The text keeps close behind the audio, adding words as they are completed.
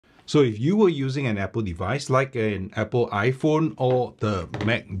So if you were using an Apple device like an Apple iPhone or the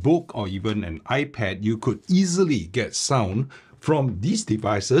MacBook or even an iPad, you could easily get sound from these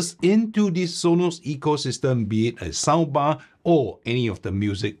devices into this Sonos ecosystem, be it a soundbar or any of the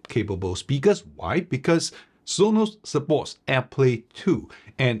music capable speakers. Why? Because Sonos supports AirPlay 2,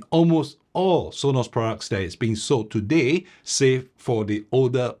 and almost all Sonos products that is being sold today, save for the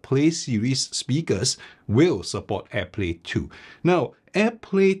older Play series speakers, will support AirPlay 2. Now,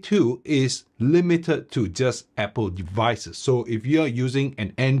 AirPlay 2 is limited to just Apple devices. So if you are using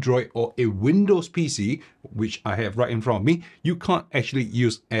an Android or a Windows PC, which I have right in front of me, you can't actually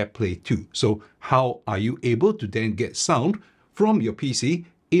use AirPlay 2. So how are you able to then get sound from your PC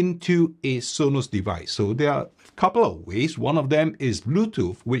into a Sonos device? So there are a couple of ways. One of them is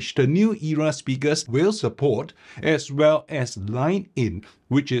Bluetooth, which the new era speakers will support, as well as line-in,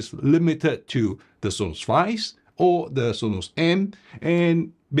 which is limited to the Sonos 5s or the Sonos Amp,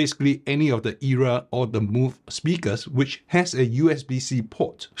 and basically any of the era or the Move speakers which has a USB-C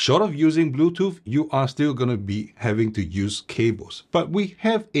port. Short of using Bluetooth, you are still going to be having to use cables. But we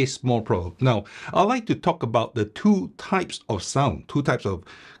have a small problem. Now, I'd like to talk about the two types of sound, two types of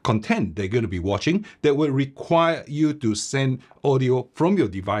content they're going to be watching that will require you to send audio from your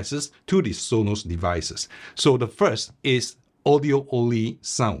devices to the Sonos devices. So the first is audio only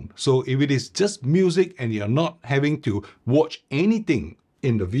sound. So if it is just music and you're not having to watch anything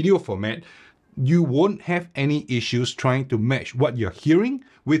in the video format, you won't have any issues trying to match what you're hearing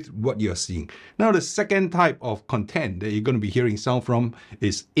with what you're seeing. Now, the second type of content that you're going to be hearing sound from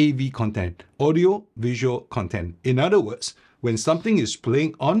is AV content, audio visual content. In other words, when something is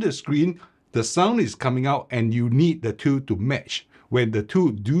playing on the screen, the sound is coming out and you need the two to match. When the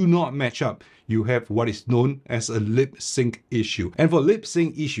two do not match up, you have what is known as a lip sync issue. And for lip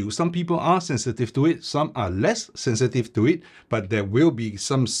sync issue, some people are sensitive to it, some are less sensitive to it, but there will be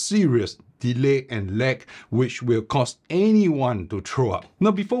some serious delay and lag which will cause anyone to throw up.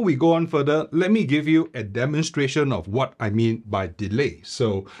 Now, before we go on further, let me give you a demonstration of what I mean by delay.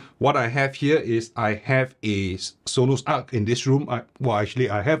 So what I have here is I have a Sonos Arc in this room.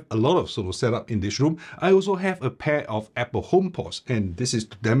 I have a lot of Sonos setup in this room. I also have a pair of Apple HomePods, and this is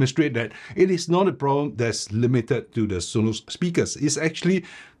to demonstrate that it is not a problem that's limited to the Sonos speakers. It's actually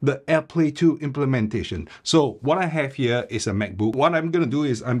the AirPlay 2 implementation. So what I have here is a MacBook. What I'm going to do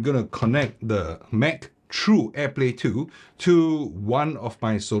is I'm going to connect the Mac through AirPlay 2 to one of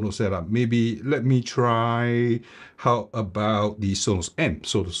my Sonos setup. Maybe let me try, how about the Sonos Amp?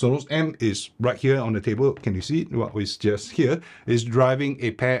 So the Sonos Amp is right here on the table. Can you see what is just here? Is driving a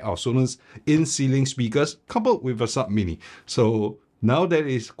pair of Sonos in-ceiling speakers coupled with a Sub Mini. So now that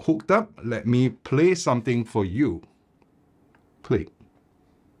it's hooked up, let me play something for you. Play.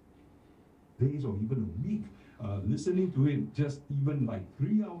 Days or even a week, listening to it just even like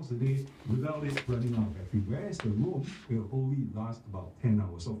 3 hours a day without it running out of battery. Whereas the roam will only last about 10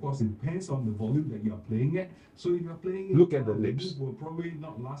 hours. Of course, it depends on the volume that you are playing at. So if you're playing, look at the lips, will probably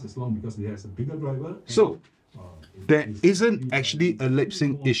not last as long because it has a bigger driver. So there isn't actually a lip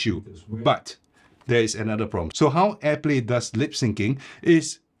sync issue, but there is another problem. So how AirPlay does lip syncing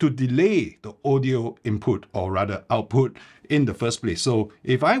is to delay the audio input, or rather output, in the first place. So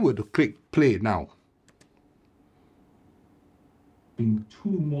if I were to click play now, in two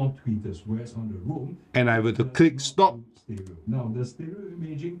more tweeters, whereas on the room, and I were to click stop, now the stereo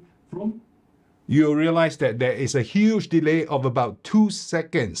imaging from, you'll realize that there is a huge delay of about 2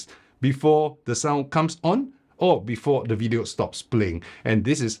 seconds before the sound comes on or before the video stops playing. And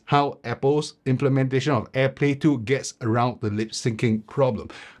this is how Apple's implementation of AirPlay 2 gets around the lip syncing problem.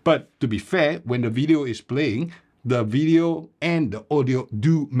 But to be fair, when the video is playing, the video and the audio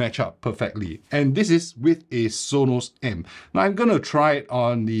do match up perfectly. And this is with a Sonos Amp. Now I'm gonna try it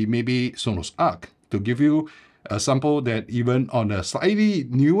on the maybe Sonos Arc to give you a sample that even on a slightly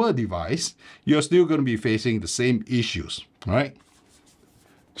newer device, you're still gonna be facing the same issues, all right?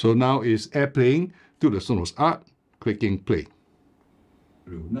 So now is AirPlaying to the Sonos Arc, clicking play.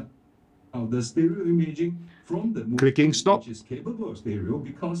 Now the stereo imaging from the clicking stop, which is capable of stereo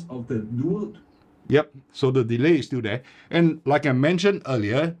because of the dual. Yep, so the delay is still there. And like I mentioned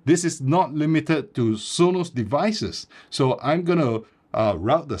earlier, this is not limited to Sonos devices. So I'm gonna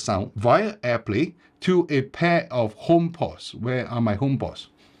route the sound via AirPlay to a pair of HomePods. Where are my HomePods?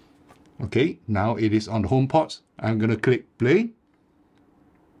 Okay, now it is on the HomePods. I'm gonna click play.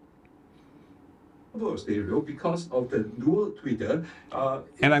 Stereo because of the dual tweeter,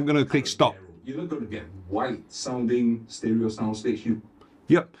 and I'm going to click stop. You're not going to get white sounding stereo soundstage.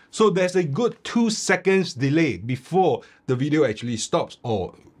 Yep. So there's a good 2 seconds delay before the video actually stops,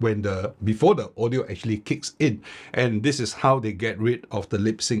 or before the audio actually kicks in. And this is how they get rid of the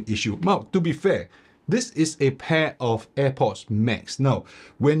lip sync issue. Now, to be fair, this is a pair of AirPods Max. Now,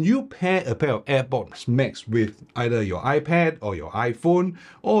 when you pair a pair of AirPods Max with either your iPad or your iPhone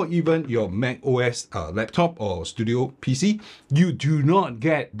or even your Mac OS laptop or studio PC, you do not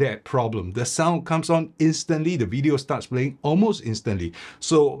get that problem. The sound comes on instantly, the video starts playing almost instantly.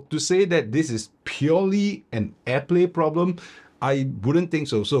 So to say that this is purely an AirPlay problem, I wouldn't think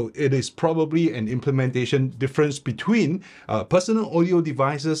so. So it is probably an implementation difference between personal audio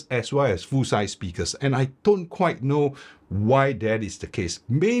devices as well as full-size speakers. And I don't quite know why that is the case.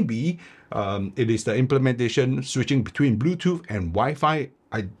 Maybe it is the implementation switching between Bluetooth and Wi-Fi.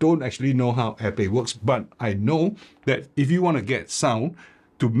 I don't actually know how AirPlay works, but I know that if you want to get sound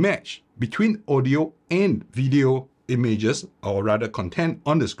to match between audio and video images, or rather content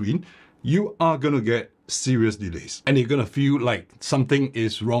on the screen, you are going to get serious delays. And you're going to feel like something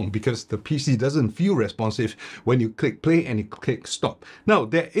is wrong because the PC doesn't feel responsive when you click play and you click stop. Now,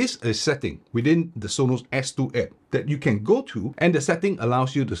 there is a setting within the Sonos S2 app that you can go to, and the setting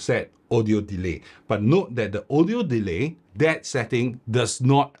allows you to set audio delay. But note that the audio delay, that setting does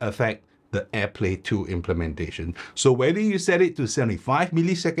not affect the AirPlay 2 implementation. So whether you set it to 75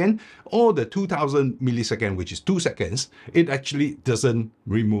 millisecond or the 2000 millisecond, which is 2 seconds, it actually doesn't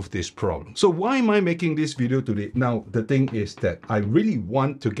remove this problem. So why am I making this video today? Now, the thing is that I really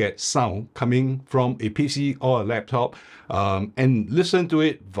want to get sound coming from a PC or a laptop and listen to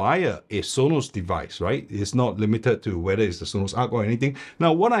it via a Sonos device, right? It's not limited to whether it's the Sonos Arc or anything.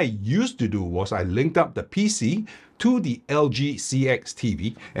 Now, what I used to do was I linked up the PC to the LG CX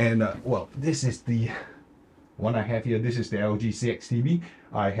TV, and well, this is the one I have here. This is the LG CX TV.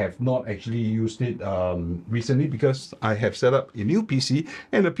 I have not actually used it recently because I have set up a new PC,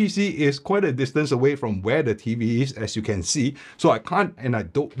 and the PC is quite a distance away from where the TV is, as you can see. So I can't and I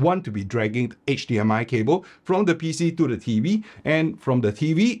don't want to be dragging the HDMI cable from the PC to the TV, and from the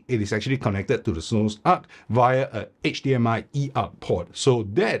TV, it is actually connected to the Sonos Arc via a HDMI eARC port. So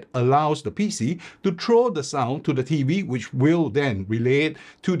that allows the PC to throw the sound to the TV, which will then relay it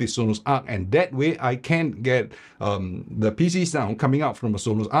to the Sonos Arc, and that way I can get the PC sound coming out from a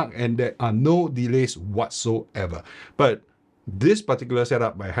Sonos Arc, and there are no delays whatsoever. But this particular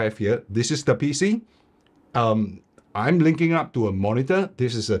setup I have here, this is the PC. I'm linking up to a monitor.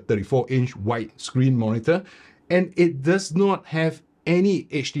 This is a 34-inch wide screen monitor, and it does not have any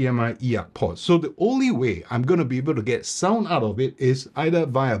HDMI eARC port. So the only way I'm going to be able to get sound out of it is either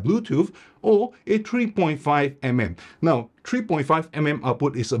via Bluetooth or a 3.5mm. Now, 3.5mm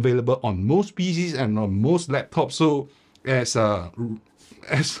output is available on most PCs and on most laptops. So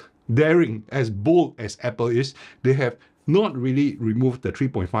as daring, as bold as Apple is, they have not really removed the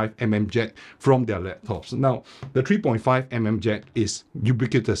 3.5mm jack from their laptops. Now, the 3.5mm jack is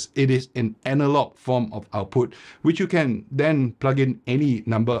ubiquitous. It is an analog form of output, which you can then plug in any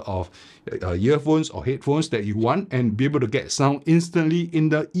number of earphones or headphones that you want and be able to get sound instantly in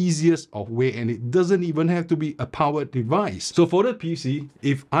the easiest of way. And it doesn't even have to be a powered device. So for the PC,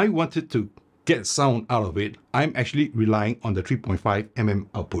 if I wanted to get sound out of it, I'm actually relying on the 3.5mm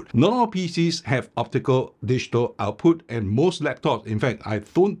output. Not all PCs have optical digital output, and most laptops, in fact, I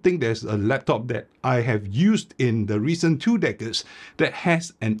don't think there's a laptop that I have used in the recent 2 decades that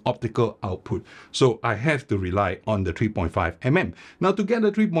has an optical output. So I have to rely on the 3.5mm. Now, to get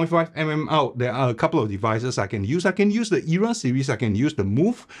the 3.5mm out, there are a couple of devices I can use. I can use the Era series. I can use the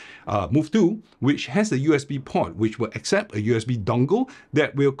Move 2, which has a USB port, which will accept a USB dongle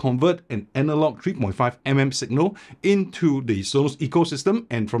that will convert an analog 3.5mm signal into the Sonos ecosystem,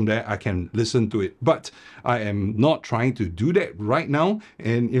 and from there I can listen to it. But I am not trying to do that right now,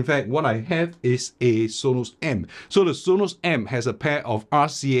 and in fact what I have is a Sonos Amp. So the Sonos Amp has a pair of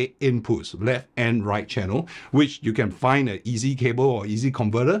RCA inputs, left and right channel, which you can find an easy cable or easy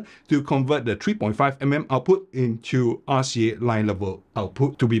converter to convert the 3.5mm output into RCA line level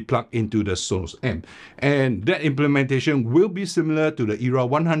output to be plugged into the Sonos Amp. And that implementation will be similar to the Era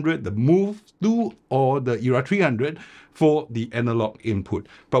 100, the Move 2, or the Era 300 for the analog input.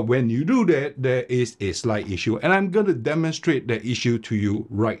 But when you do that, there is a slight issue, and I'm going to demonstrate that issue to you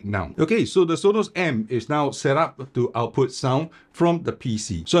right now. Okay, so the Sonos Amp is now set up to output sound from the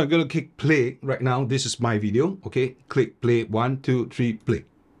PC. So I'm going to click play right now. This is my video. Okay, click play. 1, 2, 3, play.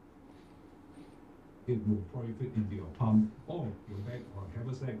 It will probably fit into your palm or your bag or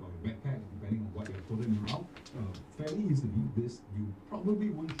haversack or your backpack, depending on what you're holding around. Fairly easily, you probably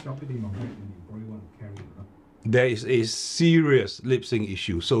won't shove it in your bag, and you probably want to carry it around. There is a serious lip sync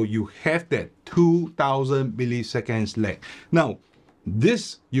issue. So you have that 2000 milliseconds lag. Now,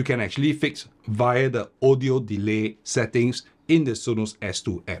 this you can actually fix via the audio delay settings in the Sonos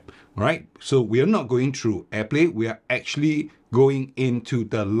S2 app, right? So we are not going through AirPlay, we are actually going into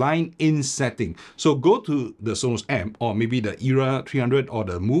the line in setting. So go to the Sonos Amp or maybe the Era 300 or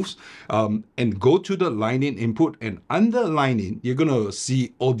the Moves and go to the line in input, and under line in, you're gonna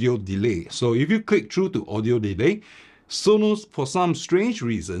see audio delay. So if you click through to audio delay, Sonos, for some strange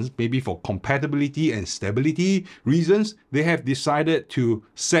reasons, maybe for compatibility and stability reasons, they have decided to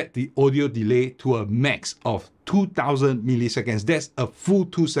set the audio delay to a max of 2000 milliseconds. That's a full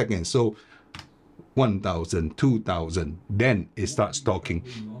 2 seconds. So 1000, 2000, then it starts talking,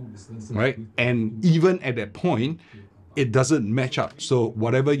 right? And even at that point, it doesn't match up. So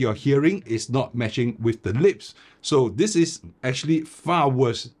whatever you're hearing is not matching with the lips. So this is actually far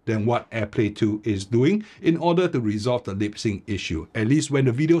worse than what AirPlay 2 is doing in order to resolve the lip sync issue. At least when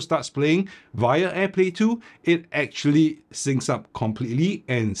the video starts playing via AirPlay 2, it actually syncs up completely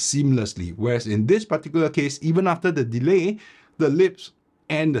and seamlessly. Whereas in this particular case, even after the delay, the lips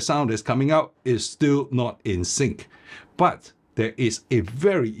and the sound that's coming out is still not in sync. But there is a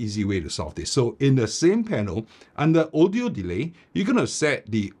very easy way to solve this. So in the same panel, under audio delay, you're going to set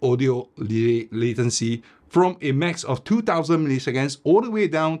the audio delay latency from a max of 2000 milliseconds all the way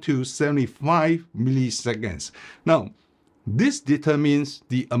down to 75 milliseconds. Now, this determines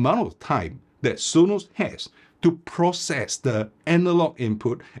the amount of time that Sonos has to process the analog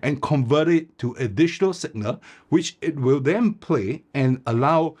input and convert it to a digital signal, which it will then play and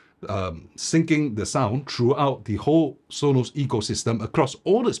allow syncing the sound throughout the whole Sonos ecosystem across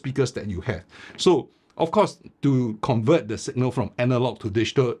all the speakers that you have. So, of course, to convert the signal from analog to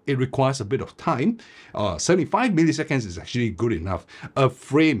digital, it requires a bit of time. 75 milliseconds is actually good enough. A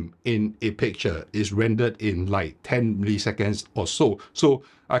frame in a picture is rendered in like 10 milliseconds or so. So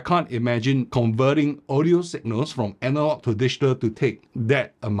I can't imagine converting audio signals from analog to digital to take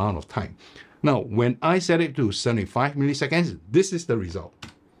that amount of time. Now, when I set it to 75 milliseconds, this is the result.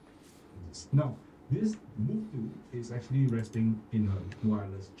 Now, this Move 2 is actually resting in a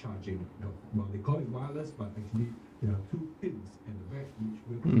wireless charging. Well, they call it wireless, but actually there are 2 pins at the back which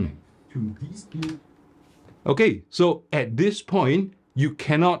will connect to these 2. Okay, so at this point, you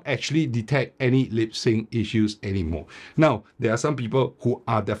cannot actually detect any lip sync issues anymore. Now, there are some people who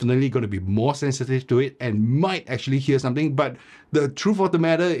are definitely going to be more sensitive to it and might actually hear something, but the truth of the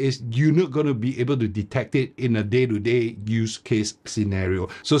matter is you're not going to be able to detect it in a day-to-day use case scenario.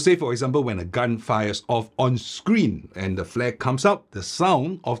 So say, for example, when a gun fires off on screen and the flag comes up, the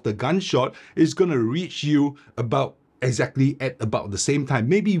sound of the gunshot is going to reach you about exactly at about the same time,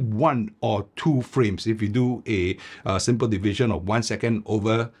 maybe 1 or 2 frames. If you do a simple division of 1 second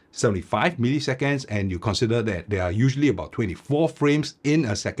over 75 milliseconds, and you consider that there are usually about 24 frames in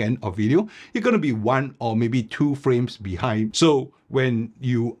a second of video, you're going to be 1 or maybe 2 frames behind. So when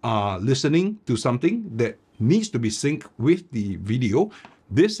you are listening to something that needs to be synced with the video,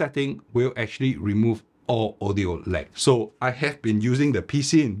 this setting will actually remove all audio lag. So I have been using the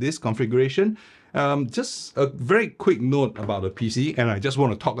PC in this configuration. Just a very quick note about the PC, and I just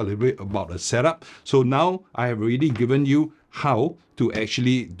want to talk a little bit about the setup. So now I have already given you how to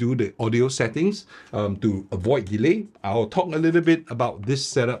actually do the audio settings to avoid delay. I'll talk a little bit about this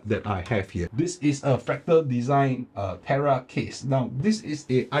setup that I have here. This is a Fractal Design Terra case. Now, this is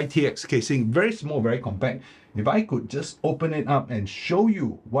a ITX casing, very small, very compact. If I could just open it up and show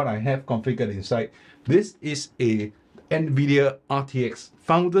you what I have configured inside, this is a NVIDIA RTX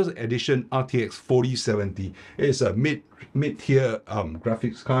Founders Edition RTX 4070. It's a mid-tier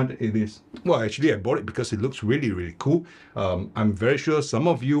graphics card. It is, well, actually I bought it because it looks really, really cool. I'm very sure some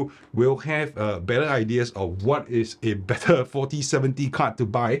of you will have better ideas of what is a better 4070 card to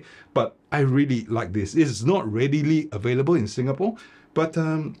buy, but I really like this. It is not readily available in Singapore, but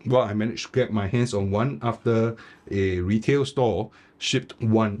well, I managed to get my hands on one after a retail store shipped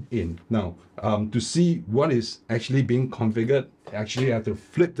one in. Now, to see what is actually being configured, actually I have to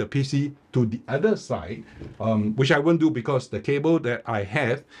flip the PC to the other side, which I won't do because the cable that I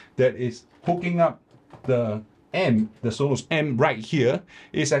have that is hooking up the amp, the Sonos Amp right here,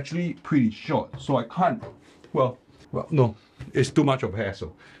 is actually pretty short. So I can't, well, no, it's too much of a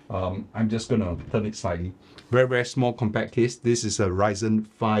hassle. I'm just gonna turn it slightly. Very, very small compact case. This is a Ryzen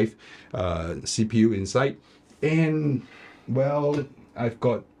 5 CPU inside. And well, I've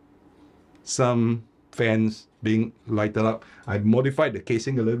got some fans being lighted up. I've modified the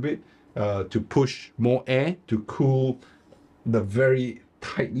casing a little bit to push more air to cool the very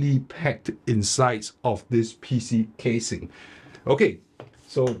tightly packed insides of this PC casing. Okay,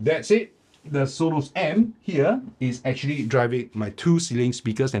 so that's it. The Sonos Amp here is actually driving my 2 ceiling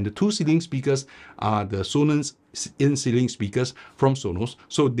speakers, and the 2 ceiling speakers are the Sonos in-ceiling speakers from Sonos.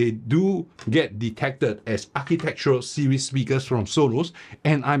 So they do get detected as architectural series speakers from Sonos,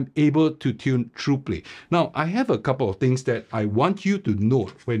 and I'm able to tune through play. Now, I have a couple of things that I want you to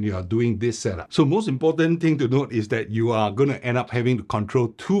note when you are doing this setup. So most important thing to note is that you are going to end up having to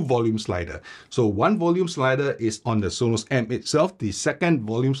control 2 volume slider. So one volume slider is on the Sonos Amp itself. The second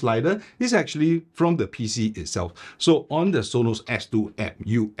volume slider is actually from the PC itself. So on the Sonos S2 app,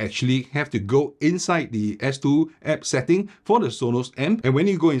 you actually have to go inside the S2 app setting for the Sonos Amp. And when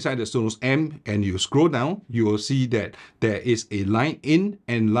you go inside the Sonos Amp and you scroll down, you will see that there is a line in,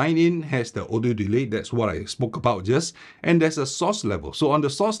 and line in has the audio delay. That's what I spoke about just. And there's a source level. So on the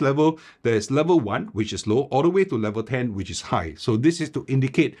source level, there's level 1, which is low, all the way to level 10, which is high. So this is to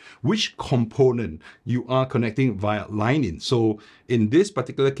indicate which component you are connecting via line in. So in this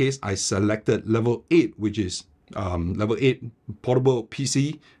particular case, I selected level 8, which is level 8 portable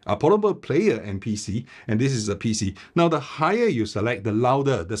PC, portable player and PC, and this is a PC. Now, the higher you select, the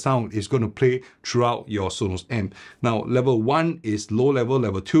louder the sound is going to play throughout your Sonos Amp. Now, level 1 is low level,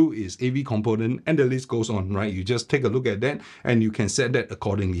 level 2 is AV component, and the list goes on, right? You just take a look at that and you can set that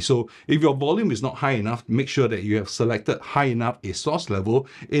accordingly. So if your volume is not high enough, make sure that you have selected high enough a source level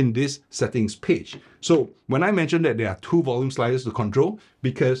in this settings page. So when I mentioned that there are 2 volume sliders to control,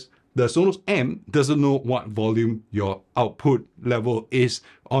 because the Sonos Amp doesn't know what volume your output level is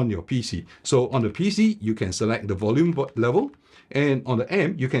on your PC. So on the PC, you can select the volume level, and on the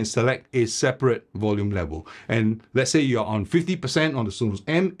Amp, you can select a separate volume level. And let's say you're on 50% on the Sonos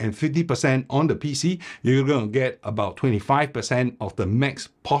Amp and 50% on the PC, you're going to get about 25% of the max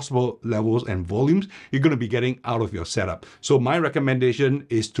possible levels and volumes you're going to be getting out of your setup. So my recommendation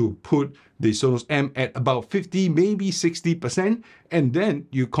is to put the Sonos Amp at about 50, maybe 60%, and then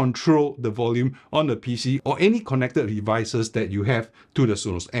you control the volume on the PC or any connected devices that you have to the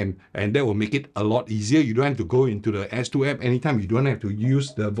Sonos Amp, and that will make it a lot easier. You don't have to go into the S2 app anytime. You don't have to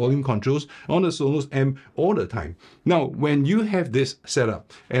use the volume controls on the Sonos Amp all the time. Now, when you have this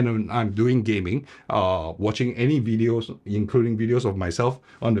setup, and I'm doing gaming, watching any videos, including videos of myself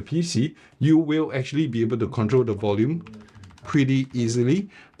on the PC, you will actually be able to control the volume pretty easily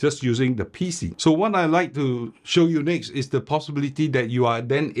just using the PC. So what I like to show you next is the possibility that you are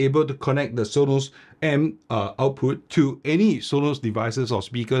then able to connect the Sonos Amp output to any Sonos devices or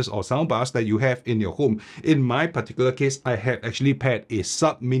speakers or soundbars that you have in your home. In my particular case, I have actually paired a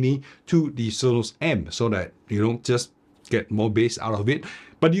Sub Mini to the Sonos Amp so that, you know, just get more bass out of it.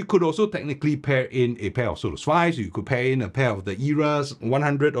 But you could also technically pair in a pair of Sonos 5s, you could pair in a pair of the Eras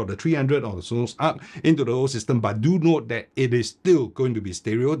 100 or the 300 or the Sonos Up into the whole system, but do note that it is still going to be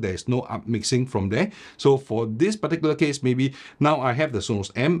stereo. There's no up mixing from there. So for this particular case, maybe now I have the Sonos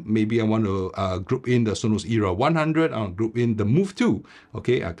Amp, maybe I want to group in the Sonos Era 100, I'll group in the Move 2.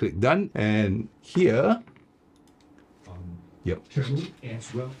 Okay, I click done, and here, yep.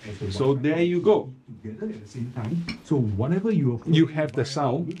 So there you go. So whatever you have the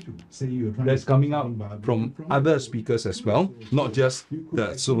sound that's coming out from other speakers as well, not just the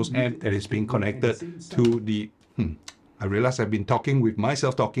Sonos Amp that is being connected to the I realize I've been talking with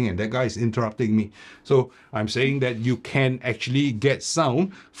myself talking and that guy is interrupting me. So I'm saying that you can actually get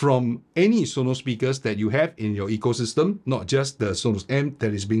sound from any Sonos speakers that you have in your ecosystem, not just the Sonos Amp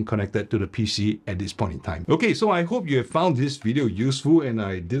that is being connected to the PC at this point in time. Okay, so I hope you have found this video useful, and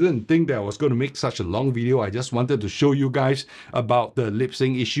I didn't think that I was going to make such a long video. I just wanted to show you guys about the lip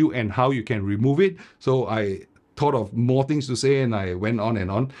sync issue and how you can remove it. So I thought of more things to say and I went on and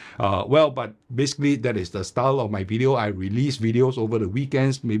on. But basically that is the style of my video. I release videos over the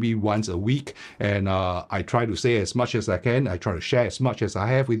weekends, maybe once a week, and I try to say as much as I can. I try to share as much as I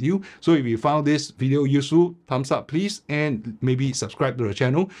have with you. So if you found this video useful, thumbs up please, and maybe subscribe to the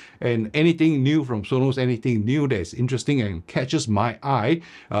channel. And anything new from Sonos, anything new that's interesting and catches my eye,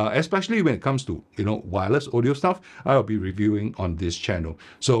 especially when it comes to, you know, wireless audio stuff, I'll be reviewing on this channel.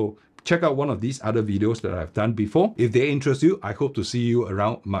 So check out one of these other videos that I've done before. If they interest you, I hope to see you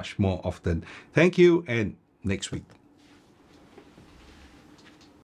around much more often. Thank you, and next week.